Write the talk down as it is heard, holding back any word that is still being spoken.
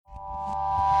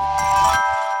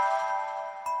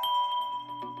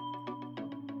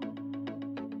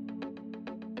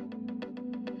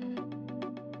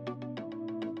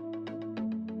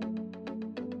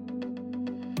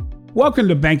Welcome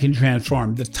to Banking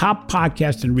Transformed, the top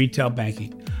podcast in retail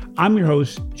banking. I'm your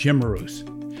host, Jim Marous.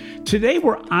 Today,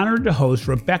 we're honored to host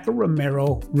Rebeca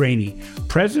Romero Rainey,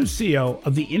 President and CEO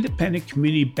of the Independent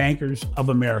Community Bankers of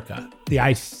America, the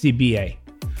ICBA.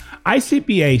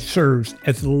 ICBA serves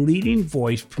as the leading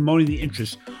voice promoting the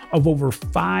interests of over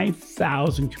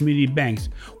 5,000 community banks,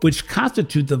 which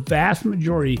constitute the vast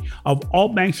majority of all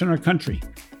banks in our country.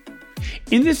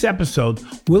 In this episode,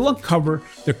 we'll uncover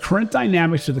the current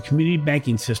dynamics of the community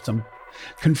banking system,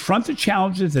 confront the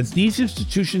challenges that these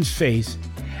institutions face,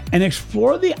 and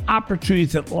explore the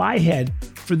opportunities that lie ahead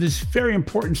for this very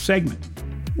important segment.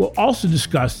 We'll also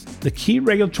discuss the key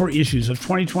regulatory issues of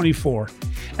 2024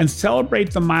 and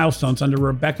celebrate the milestones under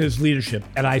Rebeca's leadership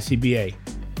at ICBA.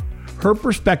 Her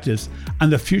perspectives on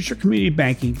the future community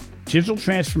banking, digital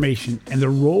transformation, and the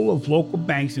role of local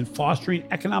banks in fostering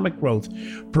economic growth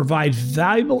provides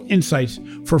valuable insights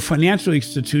for financial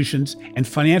institutions and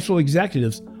financial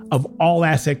executives of all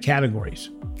asset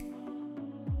categories.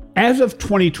 As of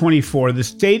 2024, the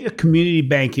state of community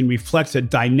banking reflects a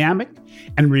dynamic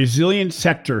and resilient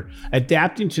sector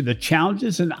adapting to the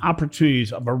challenges and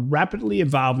opportunities of a rapidly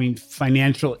evolving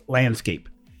financial landscape.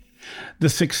 The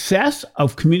success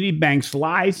of community banks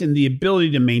lies in the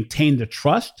ability to maintain the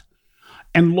trust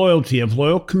and loyalty of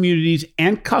loyal communities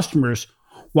and customers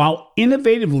while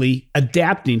innovatively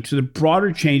adapting to the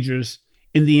broader changes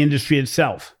in the industry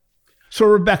itself. So,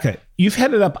 Rebeca, you've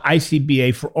headed up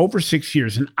ICBA for over 6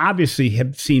 years and obviously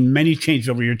have seen many changes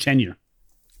over your tenure.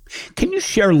 Can you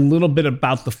share a little bit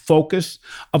about the focus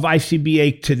of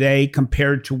ICBA today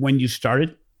compared to when you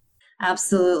started?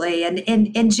 Absolutely.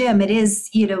 And Jim, it is,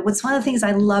 what's one of the things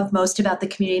I love most about the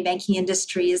community banking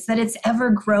industry is that it's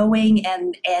ever growing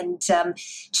and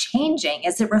changing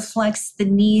as it reflects the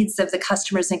needs of the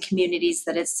customers and communities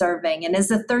that it's serving. And as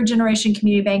a third generation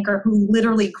community banker who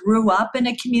literally grew up in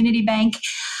a community bank,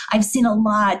 I've seen a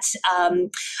lot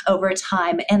over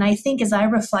time. And I think as I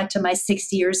reflect on my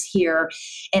 6 years here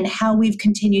and how we've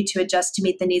continued to adjust to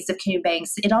meet the needs of community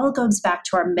banks, it all goes back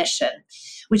to our mission,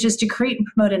 which is to create and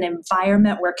promote an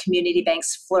environment where community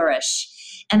banks flourish.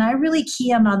 And I really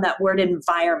key in on that word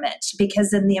environment,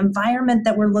 because in the environment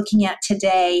that we're looking at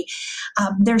today,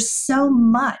 there's so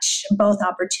much, both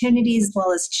opportunities as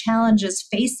well as challenges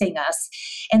facing us.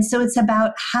 And so it's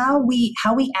about how we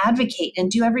advocate and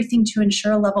do everything to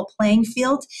ensure a level playing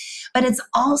field. But it's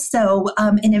also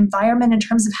an environment in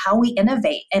terms of how we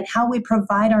innovate and how we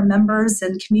provide our members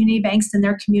and community banks in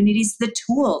their communities the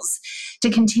tools to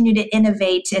continue to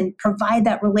innovate and provide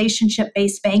that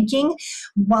relationship-based banking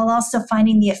while also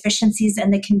finding the efficiencies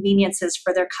and the conveniences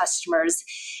for their customers.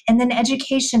 And then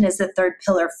education is the third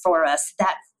pillar for us,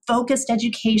 that focused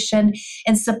education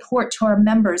and support to our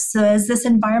members. So as this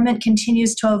environment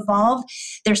continues to evolve,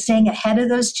 they're staying ahead of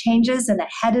those changes and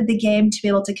ahead of the game to be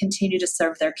able to continue to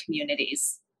serve their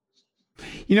communities.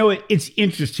 You know, it's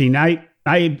interesting. I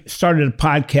started a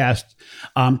podcast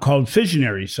called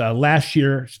Visionaries last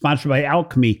year, sponsored by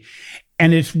Alchemy.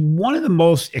 And it's one of the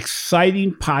most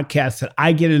exciting podcasts that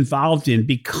I get involved in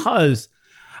because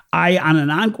I, on an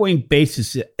ongoing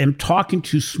basis, am talking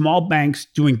to small banks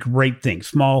doing great things,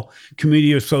 small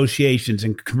community associations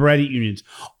and credit unions,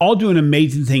 all doing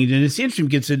amazing things. And it's interesting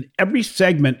because in every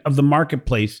segment of the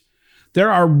marketplace, there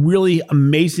are really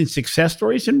amazing success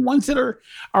stories and ones that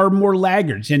are more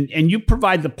laggards. And you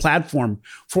provide the platform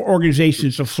for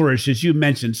organizations to flourish, as you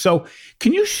mentioned. So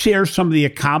can you share some of the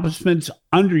accomplishments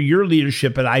under your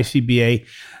leadership at ICBA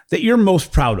that you're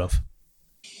most proud of?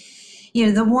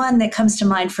 The one that comes to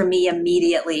mind for me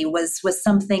immediately was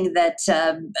something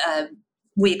that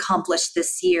we accomplished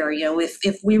this year.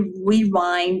 If we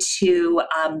rewind to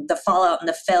the fallout and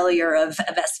the failure of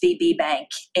SVB Bank,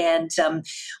 and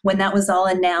when that was all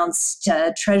announced,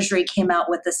 Treasury came out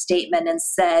with a statement and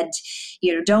said,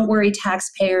 don't worry,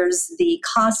 taxpayers, the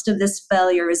cost of this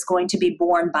failure is going to be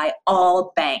borne by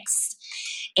all banks.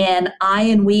 And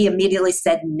we immediately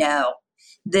said no.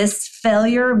 This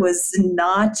failure was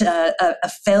not a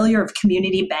failure of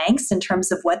community banks in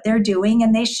terms of what they're doing,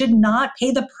 and they should not pay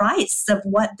the price of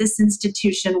what this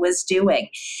institution was doing.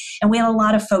 And we had a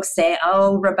lot of folks say,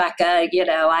 oh, Rebeca,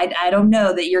 I don't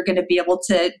know that you're going to be able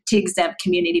to exempt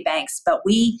community banks. But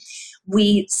we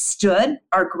stood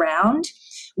our ground.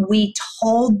 We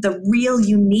told the real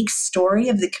unique story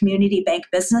of the community bank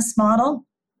business model.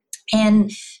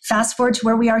 And fast forward to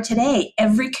where we are today,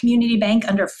 every community bank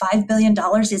under $5 billion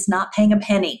is not paying a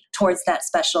penny towards that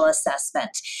special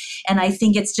assessment. And I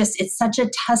think it's such a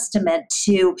testament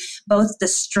to both the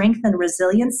strength and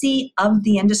resiliency of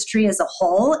the industry as a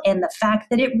whole, and the fact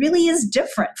that it really is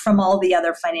different from all the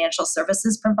other financial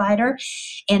services provider.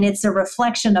 And it's a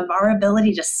reflection of our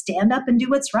ability to stand up and do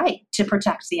what's right to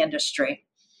protect the industry.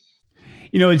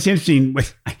 It's interesting.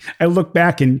 I look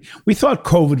back and we thought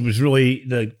COVID was really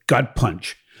the gut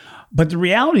punch. But the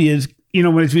reality is,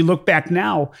 as we look back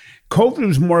now, COVID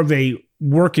was more of a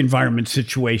work environment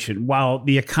situation, while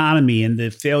the economy and the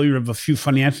failure of a few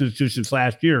financial institutions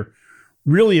last year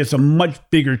really is a much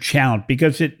bigger challenge,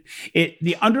 because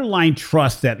the underlying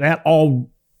trust that all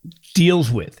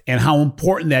deals with, and how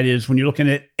important that is when you're looking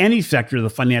at any sector of the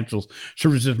financial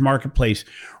services marketplace,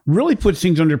 really puts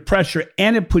things under pressure.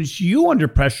 And it puts you under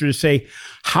pressure to say,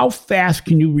 how fast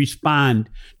can you respond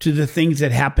to the things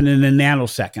that happen in a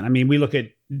nanosecond? I mean, we look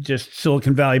at just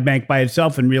Silicon Valley Bank by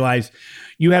itself and realize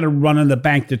you had a run on the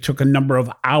bank that took a number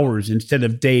of hours instead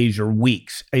of days or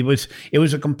weeks. It was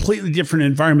a completely different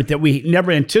environment that we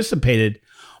never anticipated,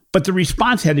 but the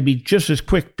response had to be just as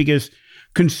quick, because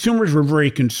consumers were very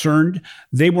concerned.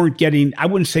 I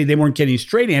wouldn't say they weren't getting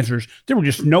straight answers. There were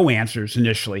just no answers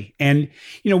initially. And,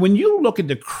 when you look at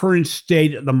the current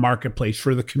state of the marketplace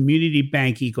for the community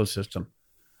bank ecosystem,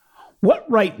 what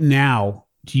right now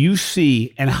do you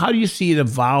see, and how do you see it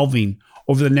evolving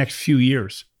over the next few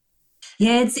years?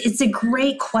 Yeah, it's a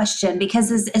great question,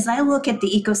 because as I look at the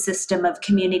ecosystem of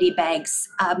community banks,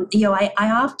 I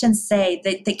often say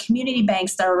that the community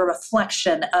banks are a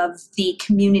reflection of the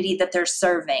community that they're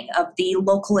serving, of the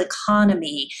local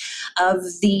economy, of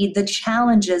the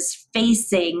challenges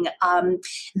facing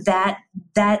that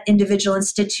individual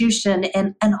institution,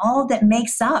 and all that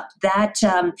makes up that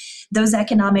those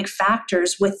economic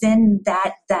factors within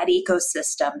that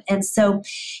ecosystem. And so,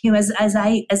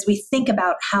 as we think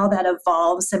about how that evolves,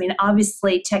 I mean,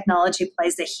 obviously technology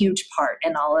plays a huge part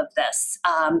in all of this.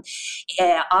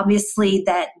 Obviously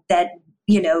that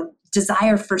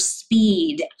desire for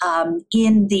speed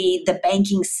in the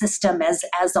banking system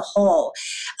as a whole,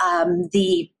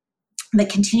 the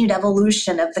continued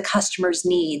evolution of the customer's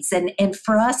needs. And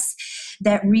for us,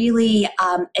 that really,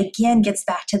 again, gets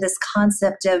back to this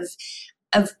concept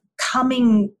of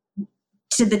coming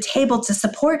to the table to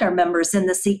support our members in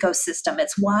this ecosystem.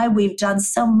 It's why we've done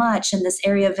so much in this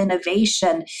area of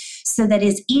innovation, so that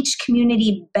as each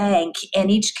community bank and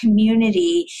each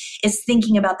community is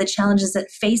thinking about the challenges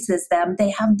that faces them, they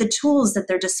have the tools at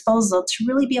their disposal to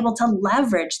really be able to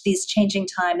leverage these changing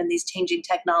time and these changing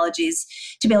technologies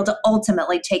to be able to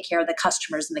ultimately take care of the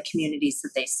customers and the communities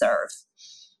that they serve.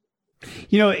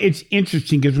 It's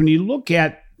interesting, because when you look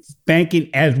at banking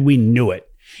as we knew it,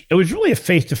 it was really a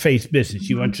face-to-face business.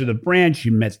 You went to the branch,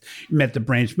 you met the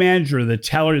branch manager, the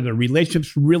teller. The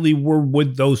relationships really were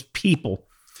with those people.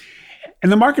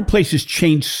 And the marketplace has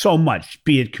changed so much,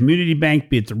 be it community bank,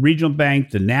 be it the regional bank,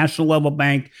 the national level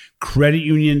bank, credit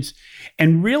unions.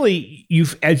 And really,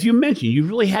 as you mentioned, you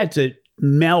really had to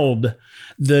meld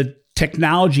the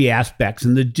technology aspects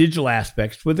and the digital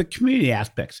aspects with the community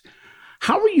aspects.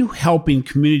 How are you helping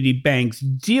community banks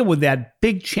deal with that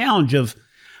big challenge of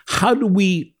how do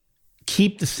we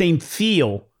keep the same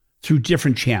feel through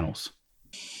different channels?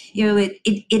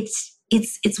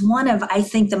 It's one of, I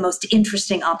think, the most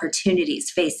interesting opportunities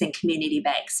facing community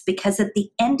banks, because at the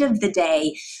end of the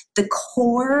day, the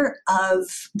core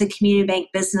of the community bank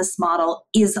business model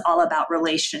is all about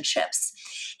relationships.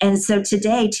 And so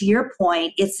today, to your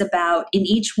point, it's about, in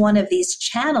each one of these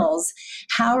channels,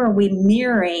 how are we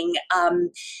mirroring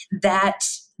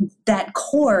that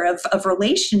core of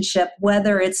relationship,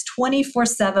 whether it's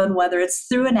 24/7, whether it's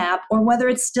through an app, or whether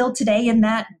it's still today in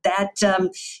that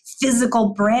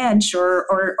physical branch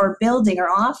or building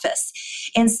or office.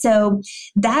 And so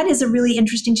that is a really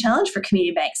interesting challenge for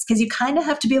community banks, because you kind of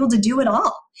have to be able to do it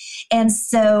all. And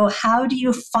so how do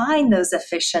you find those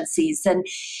efficiencies?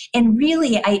 And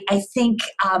really, I think,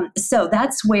 so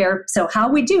that's where, so how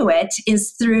we do it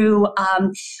is through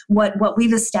what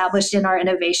we've established in our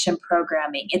innovation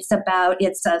programming. It's a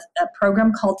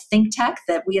program called Think Tech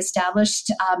that we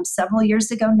established several years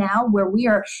ago now, where we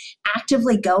are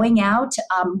actively going out,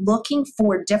 looking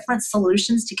for different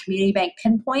solutions to community bank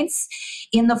pinpoints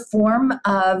in the form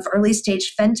of early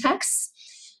stage fintechs.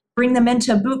 Bring them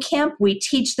into a boot camp. We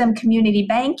teach them community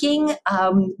banking.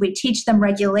 We teach them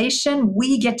regulation.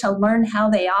 We get to learn how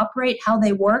they operate, how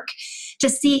they work, to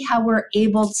see how we're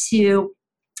able to,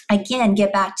 again,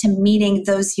 get back to meeting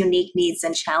those unique needs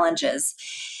and challenges.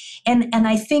 And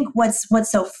I think what's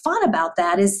so fun about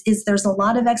that is there's a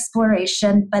lot of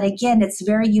exploration, but again, it's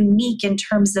very unique in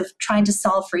terms of trying to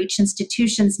solve for each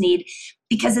institution's need.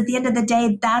 Because at the end of the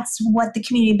day, that's what the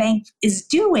community bank is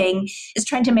doing, is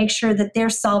trying to make sure that they're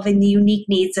solving the unique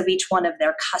needs of each one of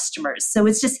their customers. So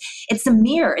it's a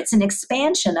mirror, it's an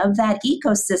expansion of that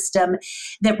ecosystem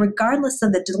that regardless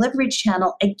of the delivery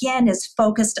channel, again, is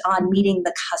focused on meeting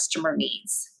the customer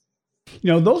needs.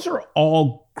 Those are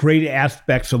all great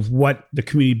aspects of what the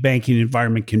community banking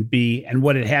environment can be and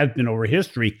what it has been over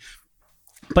history.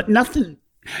 But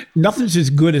nothing's as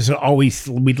good as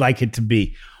we'd like it to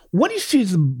be. What do you see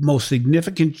as the most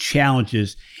significant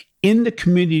challenges in the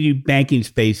community banking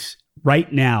space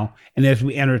right now and as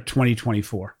we enter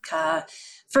 2024?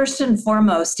 First and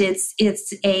foremost,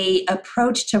 it's a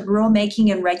approach to rulemaking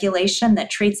and regulation that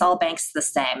treats all banks the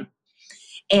same.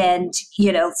 And,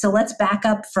 so let's back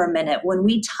up for a minute. When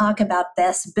we talk about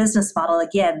this business model,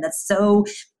 again,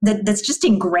 that's just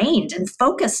ingrained and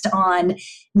focused on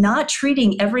not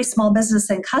treating every small business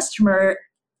and customer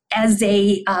as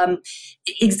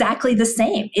exactly the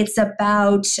same. It's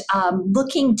about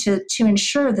looking to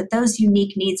ensure that those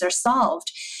unique needs are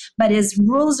solved. But as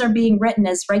rules are being written,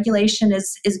 as regulation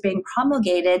is being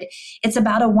promulgated, it's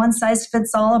about a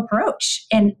one-size-fits-all approach.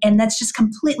 And that's just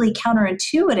completely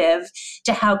counterintuitive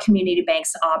to how community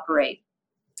banks operate.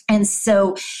 And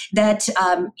so that,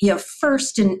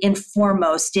 first and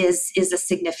foremost is a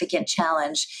significant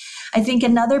challenge. I think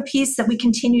another piece that we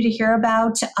continue to hear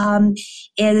about, and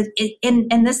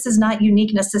this is not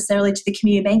unique necessarily to the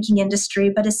community banking industry,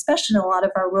 but especially in a lot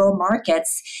of our rural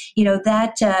markets,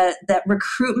 that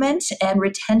recruitment and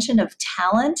retention of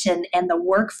talent and the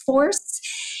workforce,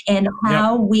 and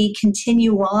how we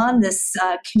continue on this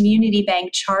community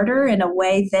bank charter in a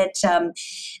way that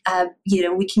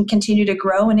we can continue to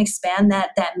grow and expand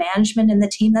that management and the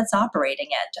team that's operating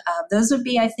it. Those would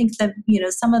be, I think,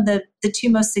 some of the two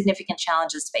most significant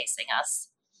challenges facing us.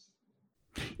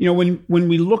 When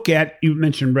we look at, you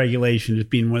mentioned regulation as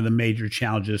being one of the major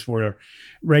challenges, where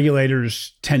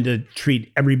regulators tend to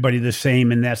treat everybody the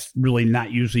same, and that's really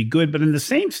not usually good. But in the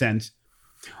same sense,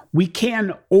 we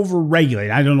can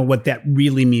over-regulate. I don't know what that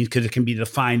really means because it can be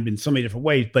defined in so many different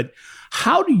ways. But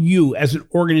how do you, as an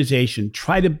organization,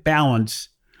 try to balance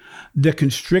the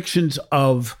constrictions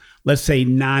of, let's say,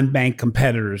 non-bank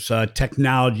competitors,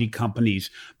 technology companies,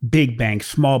 big banks,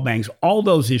 small banks, all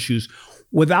those issues,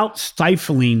 without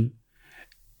stifling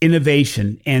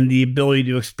innovation and the ability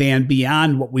to expand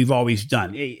beyond what we've always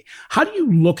done? How do you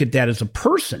look at that as a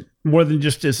person more than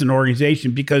just as an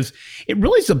organization? Because it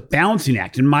really is a balancing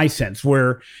act in my sense,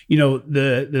 where,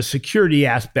 the security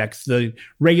aspects, the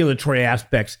regulatory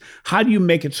aspects, how do you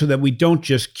make it so that we don't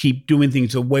just keep doing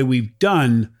things the way we've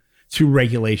done through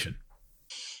regulation?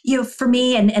 For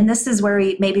me, and this is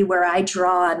where I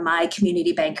draw on my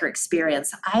community banker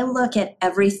experience, I look at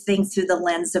everything through the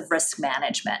lens of risk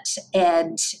management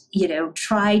and,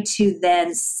 try to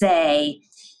then say,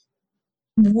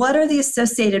 what are the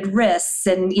associated risks?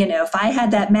 And, if I had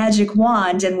that magic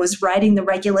wand and was writing the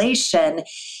regulation,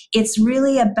 it's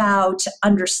really about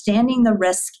understanding the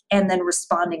risk and then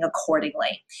responding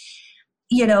accordingly.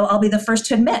 I'll be the first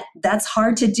to admit that's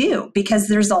hard to do because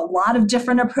there's a lot of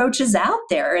different approaches out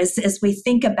there as we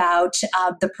think about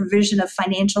the provision of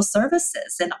financial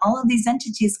services, and all of these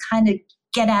entities kind of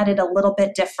get at it a little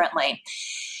bit differently.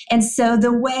 And so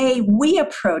the way we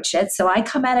approach it, so I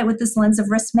come at it with this lens of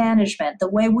risk management, the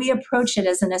way we approach it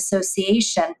as an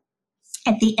association,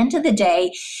 at the end of the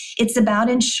day, it's about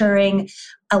ensuring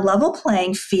a level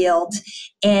playing field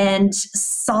and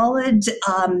solid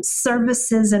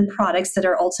services and products that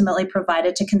are ultimately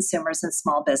provided to consumers and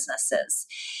small businesses.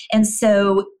 And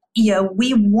so,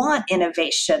 we want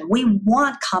innovation, we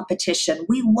want competition,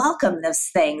 we welcome those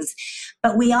things,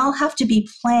 but we all have to be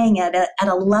playing at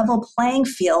a level playing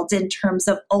field in terms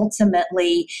of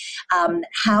ultimately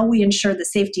how we ensure the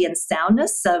safety and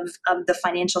soundness of the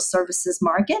financial services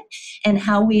market, and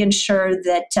how we ensure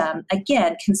that,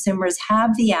 again, consumers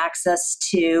have the access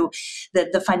to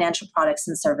the financial products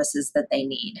and services that they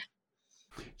need.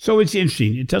 So it's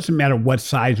interesting. It doesn't matter what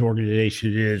size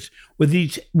organization it is.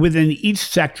 Within each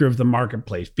sector of the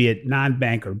marketplace, be it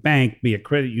non-bank or bank, be it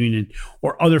credit union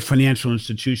or other financial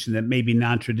institution that may be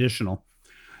non-traditional,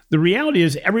 the reality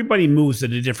is everybody moves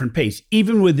at a different pace,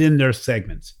 even within their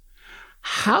segments.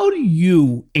 How do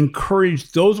you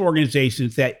encourage those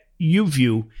organizations that you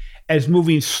view as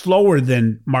moving slower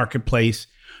than marketplace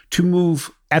to move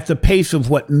at the pace of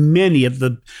what many of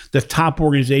the top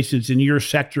organizations in your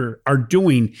sector are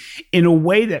doing, in a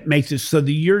way that makes it so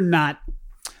that you're not,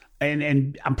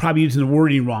 and I'm probably using the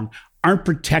wording wrong, aren't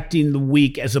protecting the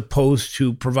weak as opposed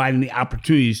to providing the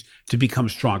opportunities to become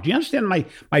strong. Do you understand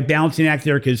my balancing act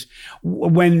there? Because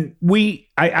when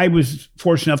I was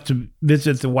fortunate enough to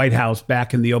visit the White House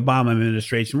back in the Obama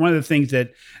administration, one of the things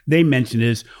that they mentioned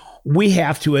is we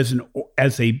have to,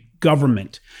 as a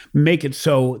government, make it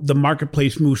so the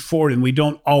marketplace moves forward and we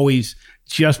don't always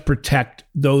just protect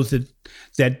those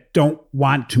that don't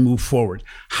want to move forward.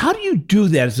 How do you do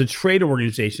that as a trade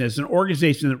organization, as an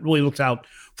organization that really looks out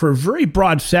for a very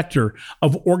broad sector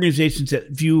of organizations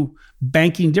that view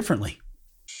banking differently?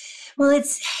 Well,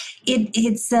 it's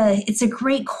a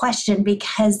great question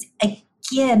because,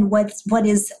 again, what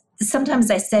is sometimes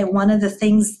I say one of the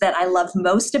things that I love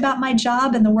most about my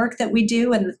job and the work that we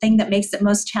do, and the thing that makes it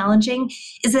most challenging,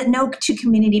 is that no two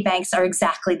community banks are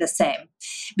exactly the same,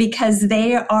 because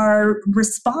they are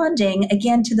responding,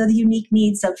 again, to the unique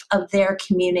needs of their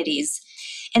communities.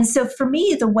 And so for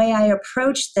me, the way I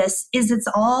approach this is it's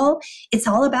all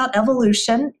about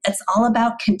evolution. It's all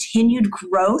about continued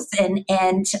growth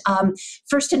and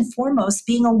first and foremost,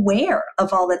 being aware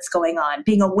of all that's going on,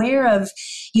 being aware of,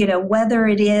 whether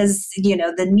it is,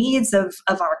 the needs of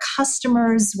our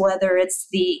customers, whether it's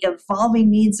the evolving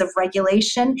needs of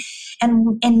regulation,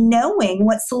 and knowing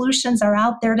what solutions are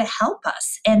out there to help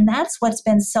us. And that's what's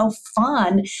been so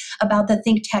fun about the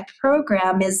Think Tech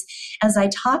program is, as I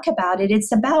talk about it, it's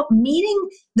about meeting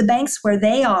the banks where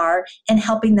they are and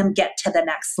helping them get to the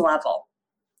next level.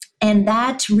 And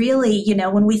that really,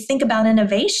 when we think about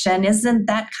innovation, isn't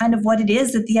that kind of what it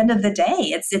is at the end of the day?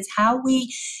 It's how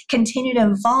we continue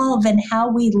to evolve and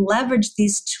how we leverage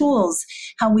these tools,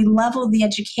 how we leverage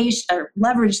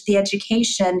the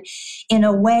education in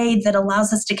a way that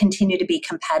allows us to continue to be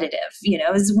competitive.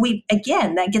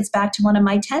 That gets back to one of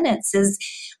my tenets is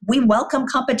we welcome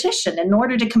competition. In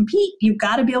order to compete, you've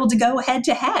got to be able to go head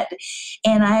to head.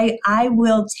 And I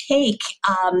will take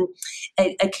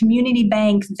a community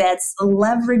bank that's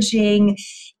leveraging,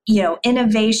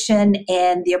 innovation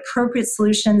and the appropriate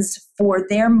solutions for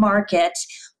their market,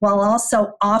 while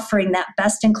also offering that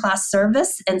best-in-class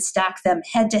service, and stack them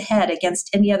head-to-head against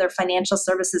any other financial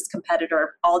services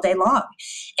competitor all day long.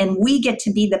 And we get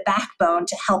to be the backbone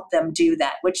to help them do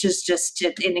that, which is just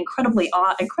an incredible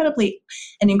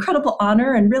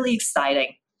honor and really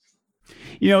exciting.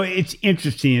 It's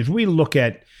interesting as we look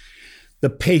at the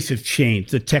pace of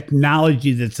change, the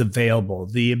technology that's available,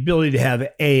 the ability to have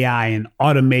AI and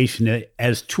automation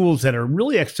as tools that are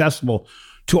really accessible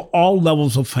to all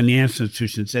levels of financial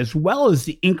institutions, as well as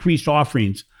the increased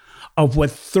offerings of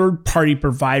what third-party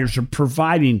providers are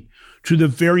providing to the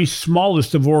very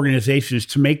smallest of organizations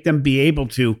to make them be able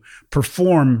to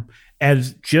perform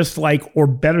as just like or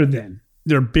better than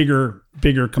their bigger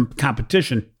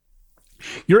competition.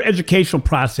 Your educational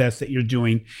process that you're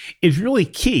doing is really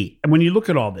key. And when you look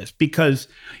at all this, because,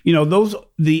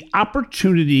 the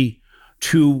opportunity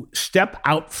to step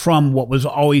out from what was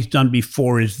always done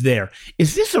before is there.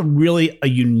 Is this really a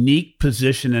unique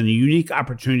position and a unique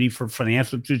opportunity for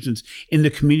financial institutions in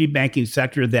the community banking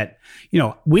sector that,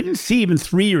 we didn't see even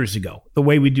 3 years ago the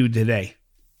way we do today?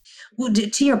 Well,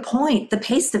 to your point, the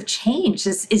pace of change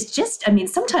is just,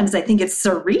 sometimes I think it's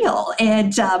surreal.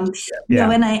 And,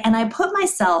 and I put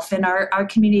myself in our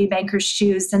community bankers'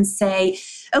 shoes and say,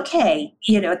 okay,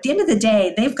 at the end of the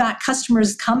day, they've got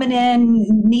customers coming in,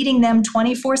 needing them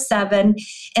 24/7.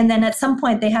 And then at some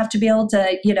point they have to be able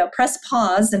to, press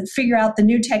pause and figure out the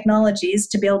new technologies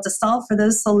to be able to solve for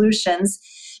those solutions,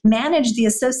 manage the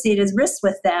associated risks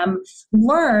with them,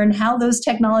 learn how those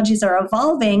technologies are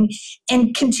evolving,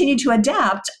 and continue to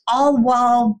adapt, all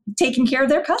while taking care of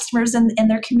their customers and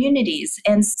their communities.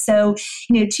 And so,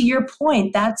 to your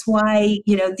point, that's why,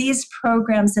 these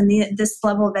programs and this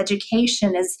level of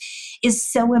education is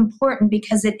so important,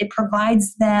 because it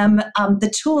provides them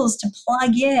the tools to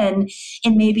plug in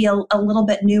maybe a little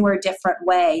bit newer, different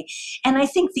way. And I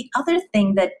think the other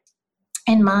thing that,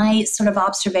 in my sort of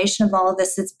observation of all of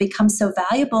this, it's become so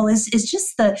valuable is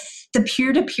just the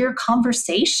peer-to-peer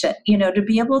conversation, to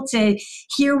be able to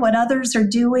hear what others are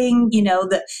doing,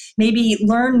 maybe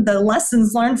learn the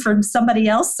lessons learned from somebody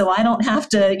else, so I don't have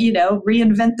to,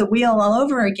 reinvent the wheel all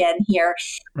over again here.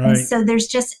 Right. And so there's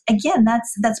just, again,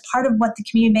 that's part of what the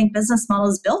community bank business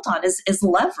model is built on is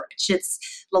leverage. It's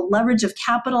the leverage of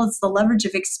capital. It's the leverage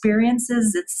of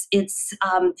experiences. It's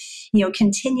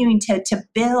continuing to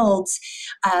build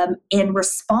and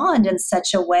respond in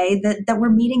such a way that we're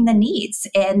meeting the needs.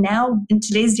 And now in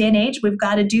today's day and age, we've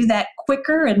got to do that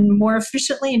quicker and more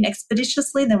efficiently and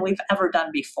expeditiously than we've ever done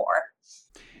before.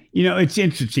 It's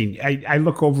interesting. I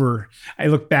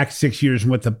look back 6 years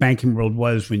and what the banking world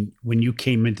was when you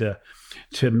came into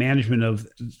to management of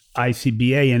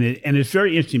ICBA, and it's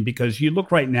very interesting because you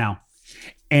look right now,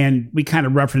 and we kind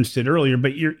of referenced it earlier,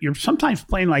 but you're sometimes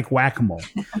playing like whack-a-mole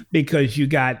because you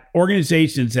got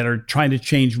organizations that are trying to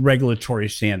change regulatory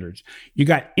standards. You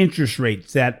got interest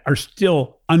rates that are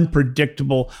still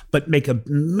unpredictable, but make a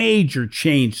major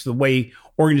change to the way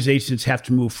organizations have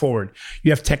to move forward.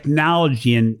 You have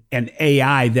technology and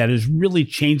AI that is really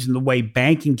changing the way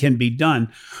banking can be done.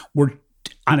 We're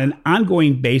on an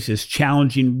ongoing basis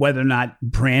challenging whether or not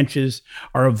branches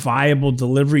are a viable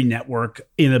delivery network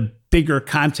in a bigger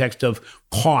context of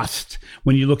cost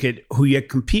when you look at who you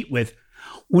compete with.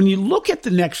 When you look at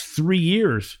the next 3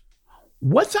 years,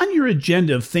 what's on your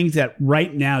agenda of things that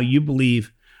right now you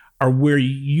believe are where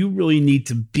you really need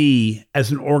to be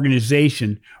as an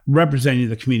organization representing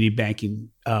the community banking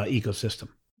ecosystem?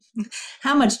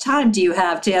 How much time do you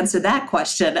have to answer that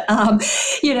question? Well,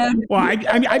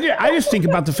 I just think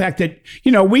about the fact that,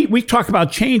 we talk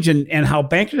about change and how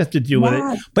bankers have to deal with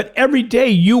it. But every day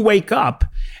you wake up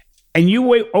and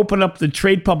you open up the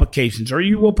trade publications, or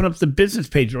you open up the business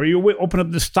pages, or you open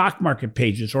up the stock market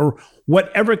pages, or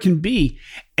whatever it can be,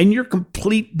 and your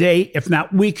complete day, if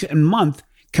not weeks and month,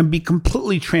 can be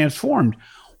completely transformed.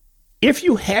 If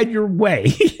you had your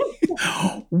way,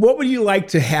 what would you like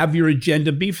to have your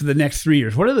agenda be for the next 3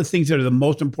 years? What are the things that are the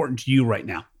most important to you right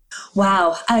now?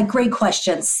 Wow, great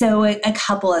question. So a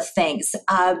couple of things.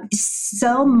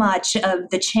 So much of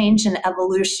the change and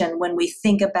evolution when we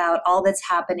think about all that's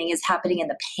happening is happening in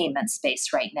the payment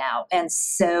space right now. And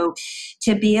so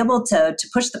to be able to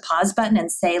push the pause button and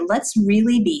say, let's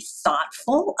really be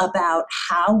thoughtful about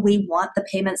how we want the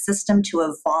payment system to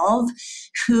evolve,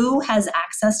 who has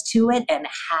access to it and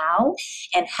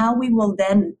how we will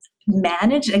then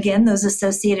manage, again, those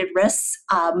associated risks,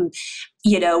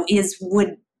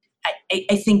 would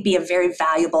I think be a very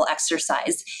valuable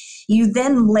exercise. You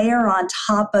then layer on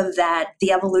top of that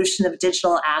the evolution of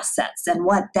digital assets and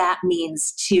what that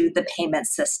means to the payment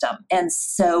system. And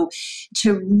so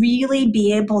to really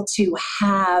be able to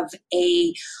have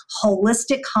a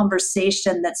holistic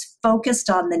conversation that's focused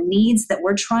on the needs that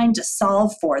we're trying to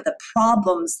solve for, the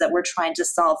problems that we're trying to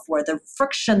solve for, the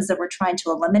frictions that we're trying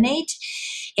to eliminate,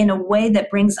 in a way that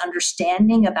brings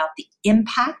understanding about the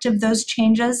impact of those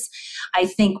changes, I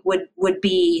think would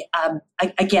be,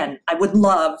 again, I would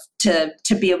love to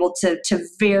be able to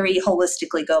very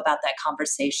holistically go about that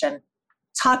conversation.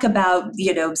 Talk about,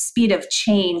 speed of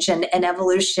change and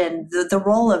evolution, the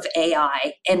role of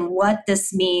AI and what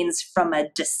this means from a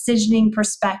decisioning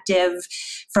perspective,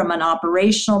 from an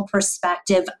operational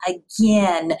perspective,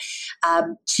 again,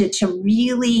 to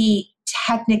really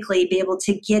technically be able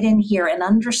to get in here and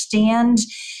understand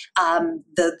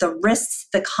the risks,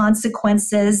 the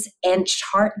consequences, and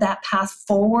chart that path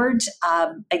forward,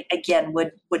 again,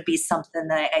 would be something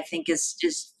that I think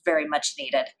is very much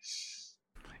needed.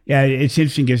 Yeah, it's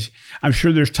interesting because I'm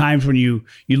sure there's times when you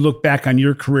look back on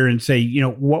your career and say,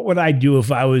 what would I do if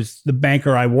I was the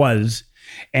banker I was,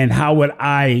 and how would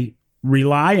I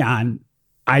rely on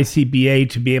ICBA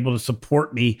to be able to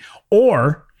support me,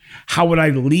 or how would I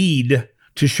lead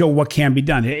to show what can be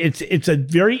done? It's a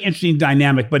very interesting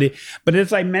dynamic, but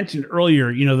as I mentioned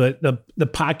earlier, the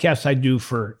podcast I do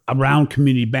for around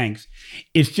community banks,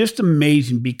 it's just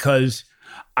amazing because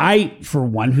I, for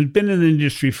one, who's been in the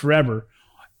industry forever,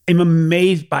 am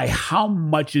amazed by how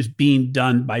much is being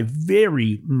done by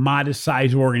very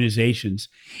modest-sized organizations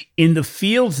in the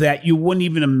fields that you wouldn't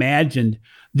even imagine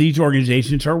these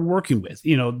organizations are working with.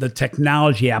 The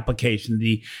technology application,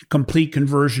 the complete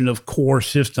conversion of core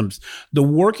systems, the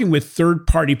working with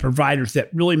third-party providers that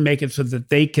really make it so that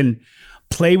they can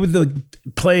play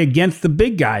against the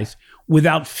big guys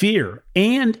without fear.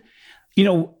 And,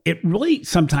 it really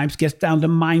sometimes gets down to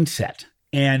mindset.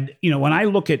 And, when I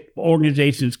look at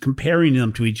organizations comparing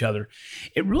them to each other,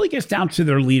 it really gets down to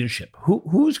their leadership.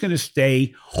 Who's going to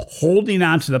stay holding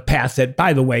on to the past that,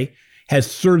 by the way, has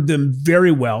served them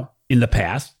very well in the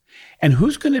past, and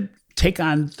who's going to take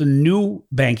on the new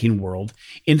banking world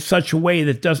in such a way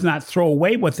that does not throw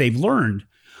away what they've learned,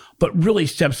 but really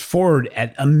steps forward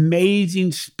at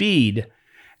amazing speed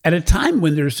at a time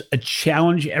when there's a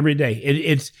challenge every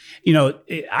day.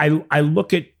 I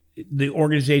look at the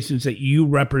organizations that you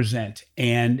represent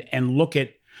and look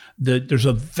at there's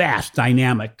a vast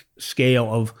dynamic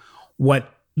scale of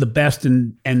what the best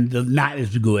and the not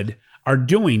as good are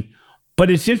doing. But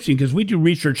it's interesting because we do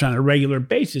research on a regular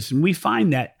basis, and we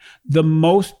find that the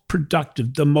most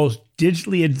productive, the most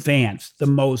digitally advanced, the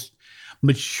most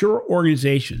mature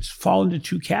organizations fall into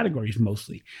two categories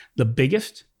mostly: the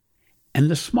biggest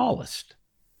and the smallest.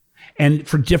 and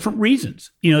for different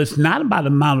reasons. It's not about the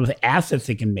amount of assets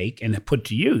they can make and put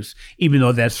to use, even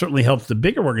though that certainly helps the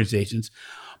bigger organizations,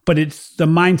 but it's the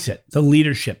mindset, the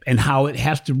leadership, and how it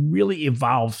has to really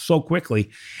evolve so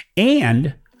quickly.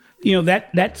 And,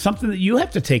 that's something that you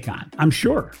have to take on, I'm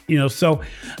sure. So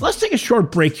let's take a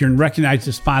short break here and recognize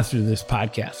the sponsor of this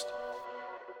podcast.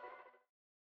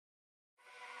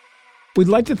 We'd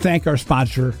like to thank our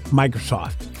sponsor,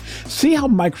 Microsoft. See how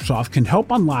Microsoft can help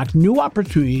unlock new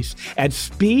opportunities at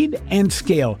speed and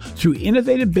scale through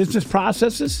innovative business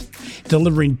processes,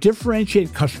 delivering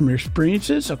differentiated customer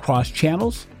experiences across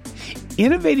channels,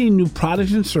 innovating new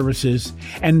products and services,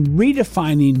 and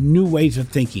redefining new ways of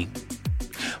thinking.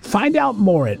 Find out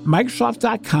more at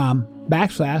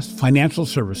Microsoft.com/financial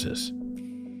services.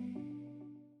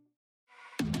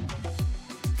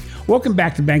 Welcome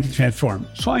back to Banking Transform.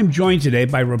 So I'm joined today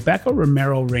by Rebeca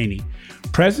Romero Rainey,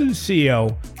 President and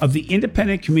CEO of the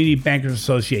Independent Community Bankers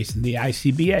Association, the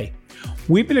ICBA.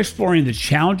 We've been exploring the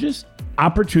challenges,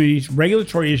 opportunities,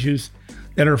 regulatory issues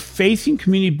that are facing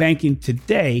community banking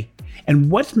today, and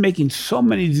what's making so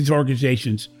many of these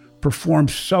organizations perform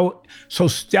so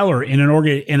stellar in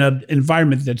an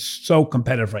environment that's so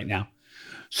competitive right now.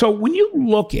 So when you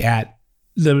look at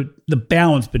the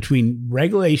balance between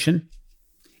regulation,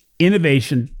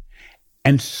 innovation,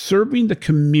 and serving the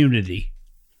community,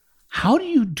 how do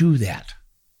you do that?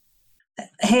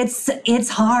 It's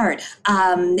hard,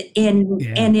 and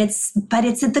it's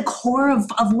at the core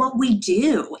of what we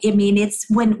do. I mean, it's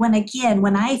when I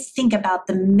think about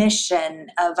the mission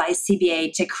of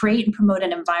ICBA to create and promote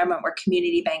an environment where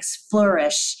community banks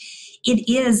flourish, it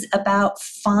is about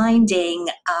finding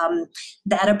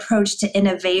that approach to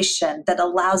innovation that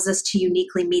allows us to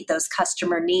uniquely meet those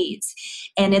customer needs.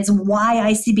 And it's why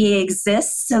ICBA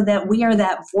exists, so that we are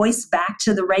that voice back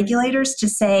to the regulators to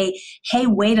say, hey,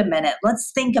 wait a minute,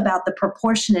 let's think about the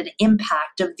proportionate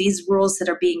impact of these rules that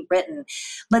are being written.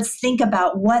 Let's think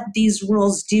about what these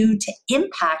rules do to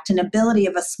impact an ability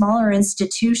of a smaller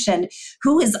institution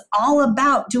who is all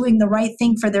about doing the right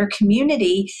thing for their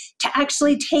community to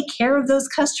actually take care of those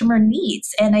customer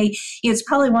needs. And it's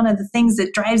probably one of the things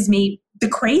that drives me the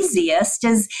craziest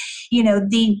is,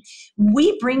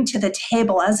 we bring to the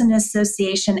table as an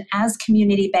association, as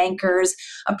community bankers,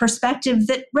 a perspective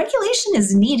that regulation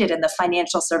is needed in the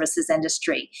financial services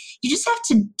industry. You just have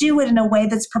to do it in a way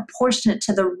that's proportionate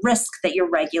to the risk that you're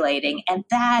regulating. And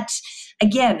that,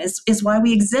 again, is why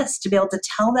we exist, to be able to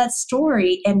tell that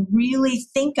story and really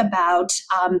think about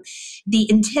the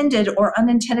intended or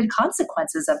unintended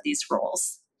consequences of these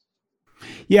rules.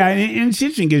 Yeah, and it's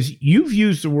interesting because you've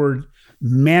used the word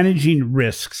managing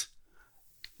risks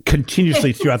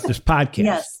continuously throughout this podcast.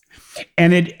 Yes.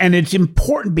 And it's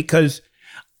important because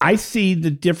I see the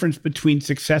difference between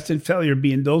success and failure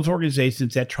being those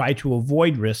organizations that try to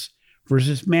avoid risk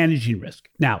versus managing risk.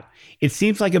 Now, it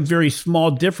seems like a very small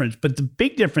difference, but the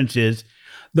big difference is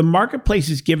the marketplace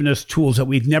has given us tools that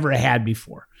we've never had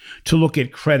before to look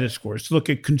at credit scores, to look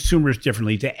at consumers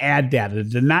differently, to add data,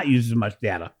 to not use as much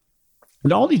data.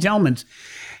 And all these elements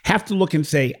have to look and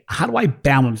say, how do I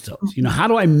balance those? How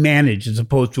do I manage as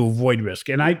opposed to avoid risk?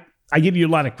 And I give you a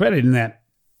lot of credit in that.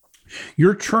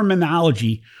 Your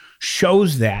terminology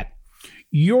shows that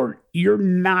you're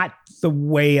not the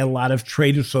way a lot of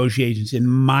trade associations, in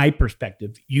my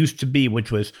perspective, used to be,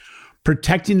 which was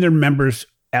protecting their members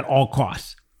at all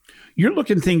costs. You're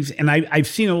looking at things, and I've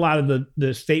seen a lot of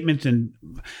the statements, and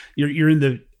you're in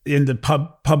the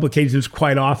publications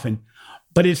quite often.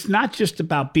 But it's not just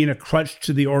about being a crutch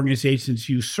to the organizations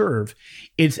you serve.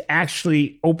 It's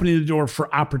actually opening the door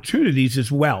for opportunities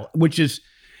as well, which is,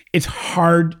 it's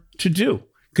hard to do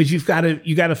because you got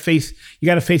to face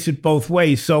it both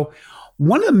ways. So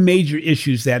one of the major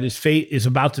issues that is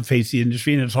about to face the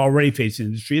industry, and it's already facing the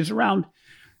industry, is around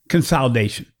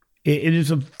consolidation. It is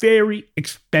a very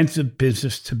expensive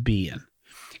business to be in.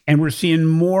 And we're seeing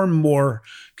more and more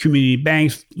community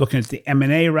banks looking at the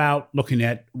M&A route, looking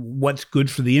at what's good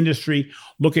for the industry,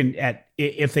 looking at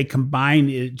if they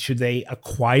combine, should they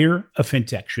acquire a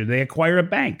fintech? Should they acquire a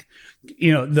bank?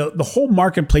 The whole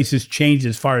marketplace has changed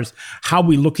as far as how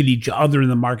we look at each other in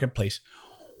the marketplace.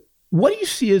 What do you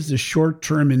see as the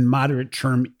short-term and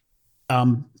moderate-term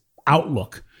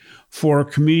outlook for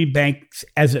community banks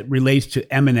as it relates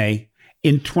to M&A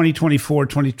in 2024,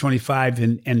 2025,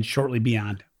 and shortly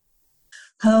beyond?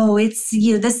 Oh, it's,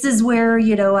 this is where,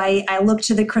 I look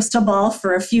to the crystal ball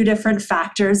for a few different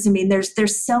factors. I mean,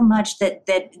 there's so much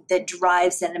that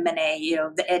drives an M&A,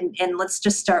 and let's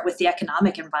just start with the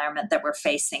economic environment that we're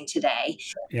facing today.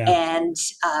 Yeah. And,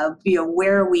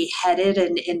 where are we headed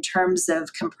in terms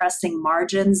of compressing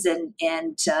margins and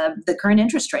the current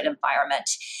interest rate environment.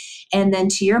 And then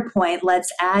to your point,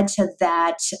 let's add to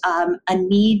that a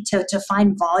need to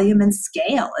find volume and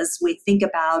scale as we think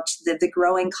about the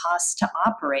growing costs to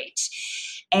operate.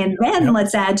 And then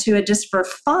let's add to it, just for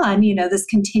fun, this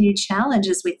continued challenge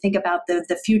as we think about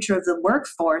the future of the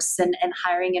workforce and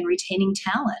hiring and retaining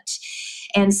talent.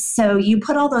 And so you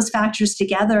put all those factors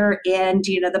together, and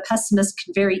the pessimist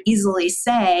can very easily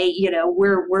say,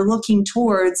 we're looking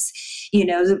towards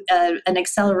an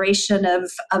acceleration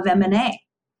of M&A.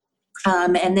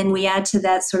 And then we add to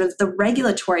that sort of the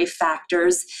regulatory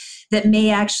factors that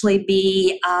may actually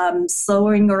be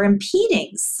slowing or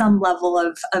impeding some level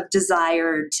of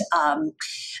desired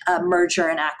merger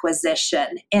and acquisition.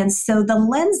 And so the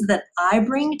lens that I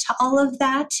bring to all of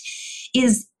that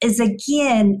is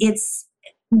again,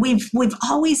 we've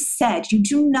always said you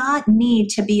do not need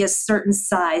to be a certain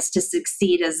size to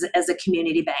succeed as a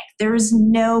community bank. There is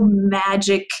no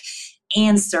magic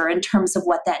answer in terms of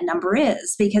what that number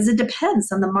is, because it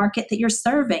depends on the market that you're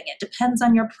serving. It depends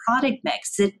on your product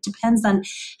mix. It depends on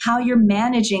how you're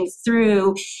managing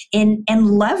through and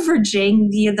leveraging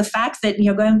the fact that,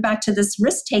 going back to this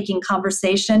risk-taking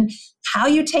conversation, how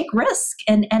you take risk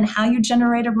and how you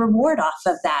generate a reward off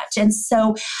of that. And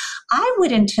so I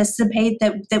would anticipate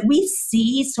that we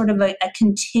see sort of a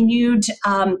continued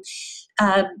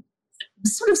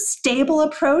sort of stable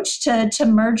approach to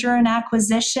merger and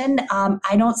acquisition.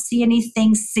 I don't see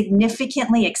anything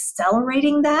significantly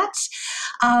accelerating that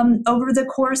over the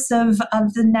course of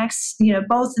the next,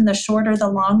 both in the short or the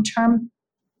long term.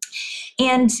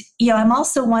 And, I'm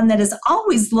also one that is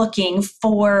always looking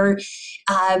for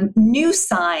new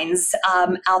signs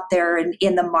out there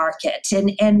in the market.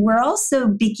 And we're also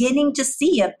beginning to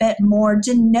see a bit more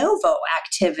de novo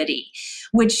activity,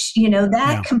 which,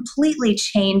 that completely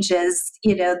changes,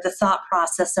 the thought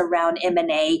process around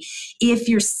M&A if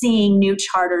you're seeing new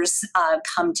charters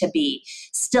come to be.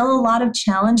 Still a lot of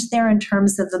challenge there in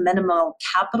terms of the minimal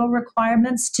capital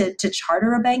requirements to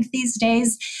charter a bank these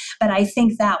days. But I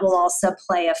think that will also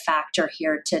play a factor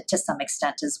here to some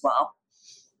extent as well.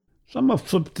 So I'm going to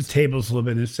flip the tables a little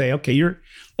bit and say, okay,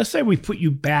 let's say we put you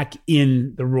back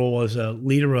in the role as a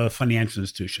leader of a financial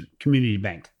institution, community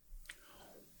bank.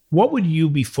 What would you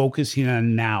be focusing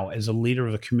on now as a leader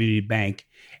of a community bank?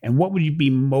 And what would you be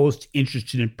most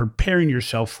interested in preparing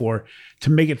yourself for to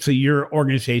make it so your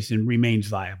organization remains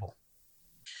viable?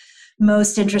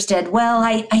 Most interested. Well,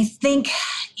 I think,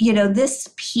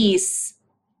 this piece,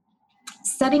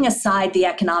 setting aside the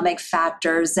economic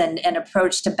factors and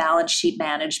approach to balance sheet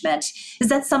management, is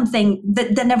that something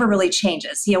that never really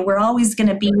changes. We're always going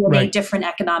to be in a different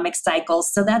economic cycle.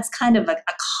 So that's kind of a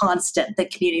constant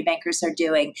that community bankers are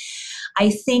doing. I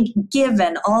think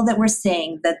given all that we're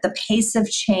seeing, that the pace of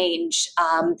change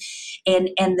and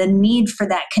the need for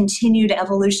that continued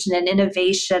evolution and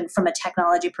innovation from a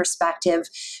technology perspective,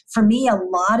 for me, a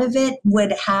lot of it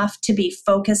would have to be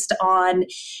focused on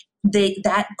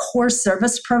that core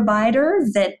service provider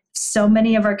that so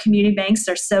many of our community banks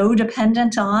are so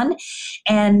dependent on,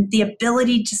 and the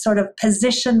ability to sort of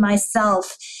position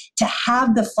myself to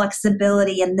have the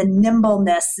flexibility and the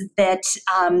nimbleness that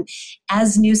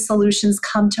as new solutions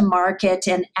come to market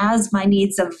and as my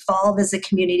needs evolve as a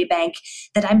community bank,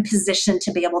 that I'm positioned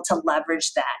to be able to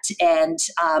leverage that. And,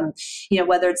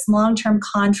 whether it's long-term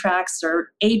contracts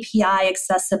or API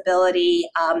accessibility,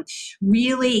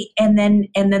 really, and then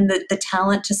the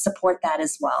talent to support that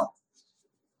as well.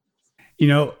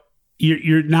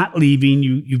 You're not leaving.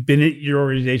 You've been at your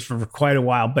organization for quite a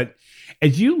while, but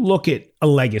as you look at a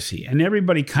legacy, and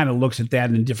everybody kind of looks at that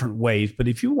in different ways, but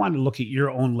if you want to look at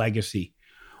your own legacy,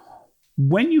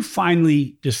 when you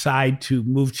finally decide to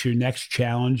move to your next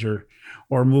challenge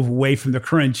or move away from the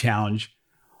current challenge,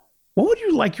 what would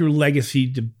you like your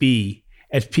legacy to be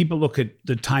as people look at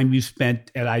the time you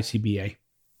spent at ICBA?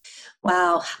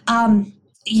 Wow.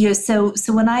 So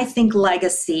when I think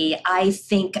legacy, I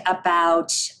think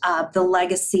about the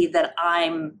legacy that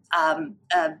I'm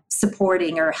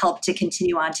supporting or help to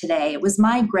continue on today. It was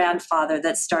my grandfather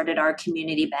that started our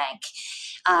community bank.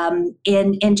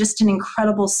 in just an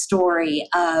incredible story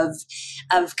of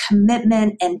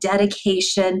commitment and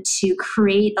dedication to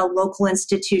create a local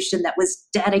institution that was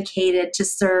dedicated to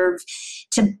serve,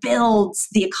 to build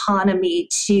the economy,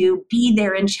 to be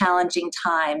there in challenging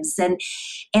times.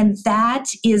 And that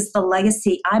is the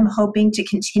legacy I'm hoping to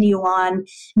continue on,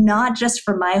 not just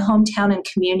for my hometown and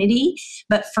community,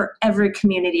 but for every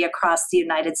community across the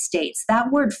United States.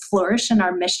 That word flourish in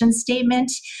our mission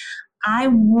statement, I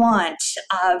want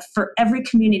for every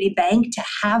community bank to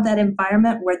have that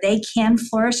environment where they can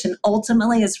flourish, and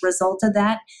ultimately, as a result of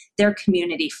that, their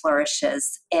community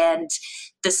flourishes. And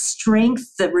the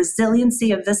strength, the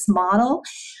resiliency of this model,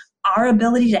 our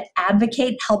ability to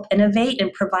advocate, help innovate,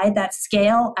 and provide that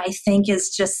scale, I think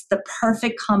is just the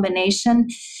perfect combination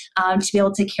to be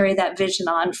able to carry that vision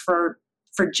on for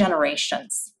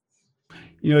generations.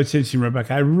 You know, it's interesting,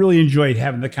 Rebecca. I really enjoyed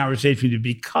having the conversation with you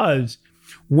because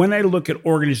when I look at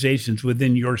organizations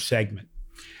within your segment,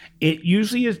 it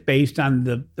usually is based on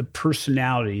the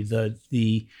personality,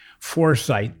 the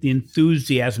foresight, the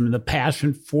enthusiasm, and the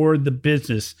passion for the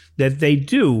business that they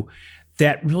do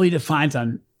that really defines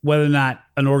on whether or not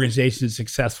an organization is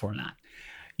successful or not.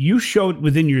 You showed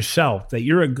within yourself that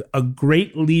you're a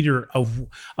great leader of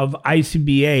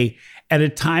ICBA at a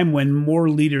time when more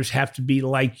leaders have to be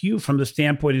like you from the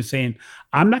standpoint of saying,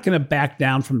 I'm not going to back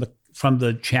down from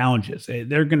the challenges.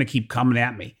 They're going to keep coming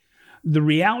at me. The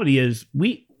reality is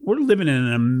we're living in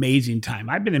an amazing time.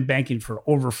 I've been in banking for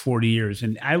over 40 years,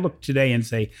 and I look today and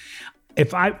say,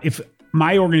 if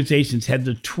my organizations had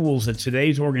the tools that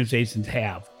today's organizations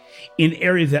have in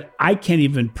areas that I can't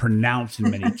even pronounce in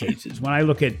many cases. We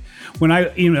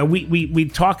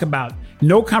talk about,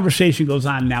 no conversation goes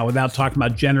on now without talking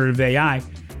about generative AI.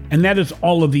 And that is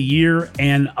all of a year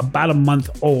and about a month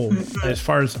old as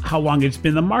far as how long it's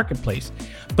been in the marketplace.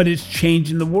 But it's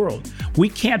changing the world. We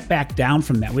can't back down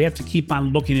from that. We have to keep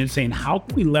on looking and saying, how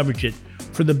can we leverage it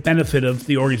for the benefit of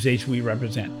the organization we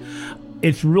represent?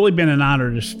 It's really been an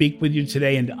honor to speak with you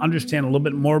today and to understand a little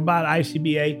bit more about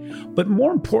ICBA, but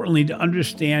more importantly, to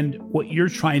understand what you're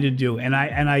trying to do. And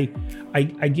I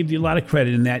give you a lot of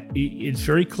credit in that it's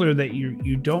very clear that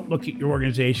you don't look at your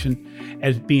organization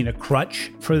as being a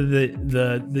crutch for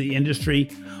the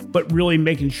industry, but really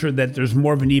making sure that there's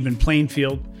more of an even playing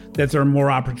field, that there are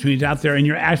more opportunities out there, and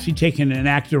you're actually taking an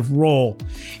active role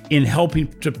in helping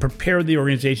to prepare the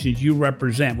organizations you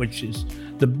represent, which is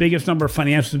the biggest number of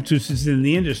financial institutions in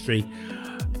the industry,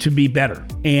 to be better.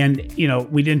 And, you know,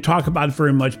 we didn't talk about it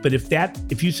very much, but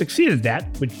if you succeed at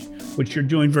that, which you're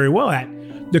doing very well at,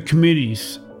 the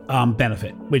communities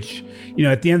benefit, which, you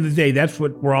know, at the end of the day, that's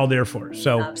what we're all there for.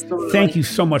 So Absolutely. Thank you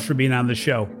so much for being on the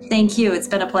show. Thank you. It's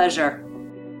been a pleasure.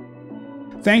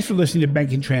 Thanks for listening to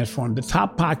Banking Transformed, the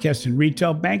top podcast in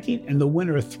retail banking and the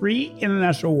winner of 3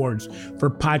 international awards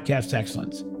for podcast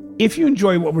excellence. If you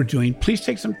enjoy what we're doing, please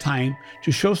take some time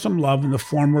to show some love in the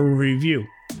form of a review.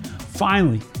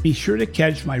 Finally, be sure to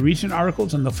catch my recent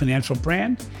articles on the financial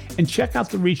brand and check out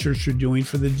the research you're doing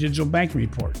for the Digital Banking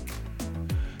Report.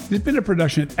 This has been a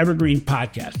production of Evergreen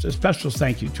Podcast. A special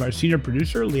thank you to our senior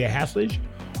producer, Leah Haslage,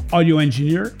 audio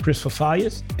engineer, Chris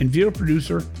Fafalius, and video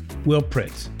producer, Will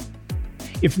Pritz.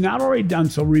 If not already done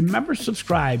so, remember to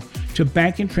subscribe to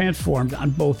Banking Transformed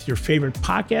on both your favorite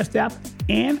podcast app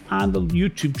and on the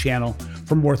YouTube channel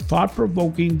for more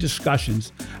thought-provoking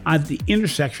discussions on the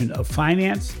intersection of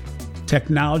finance,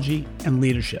 technology, and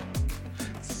leadership.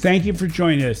 Thank you for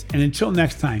joining us, and until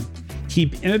next time,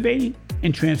 keep innovating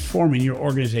and transforming your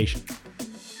organization.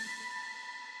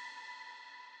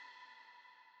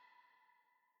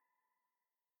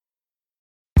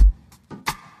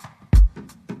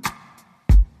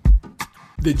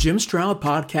 The Jim Stroud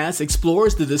Podcast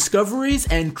explores the discoveries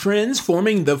and trends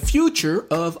forming the future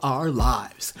of our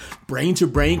lives.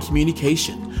 Brain-to-brain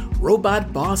communication,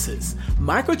 robot bosses,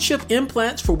 microchip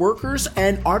implants for workers,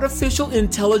 and artificial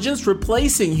intelligence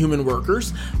replacing human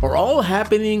workers are all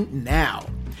happening now.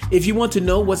 If you want to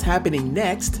know what's happening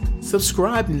next,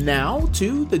 subscribe now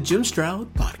to the Jim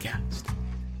Stroud Podcast.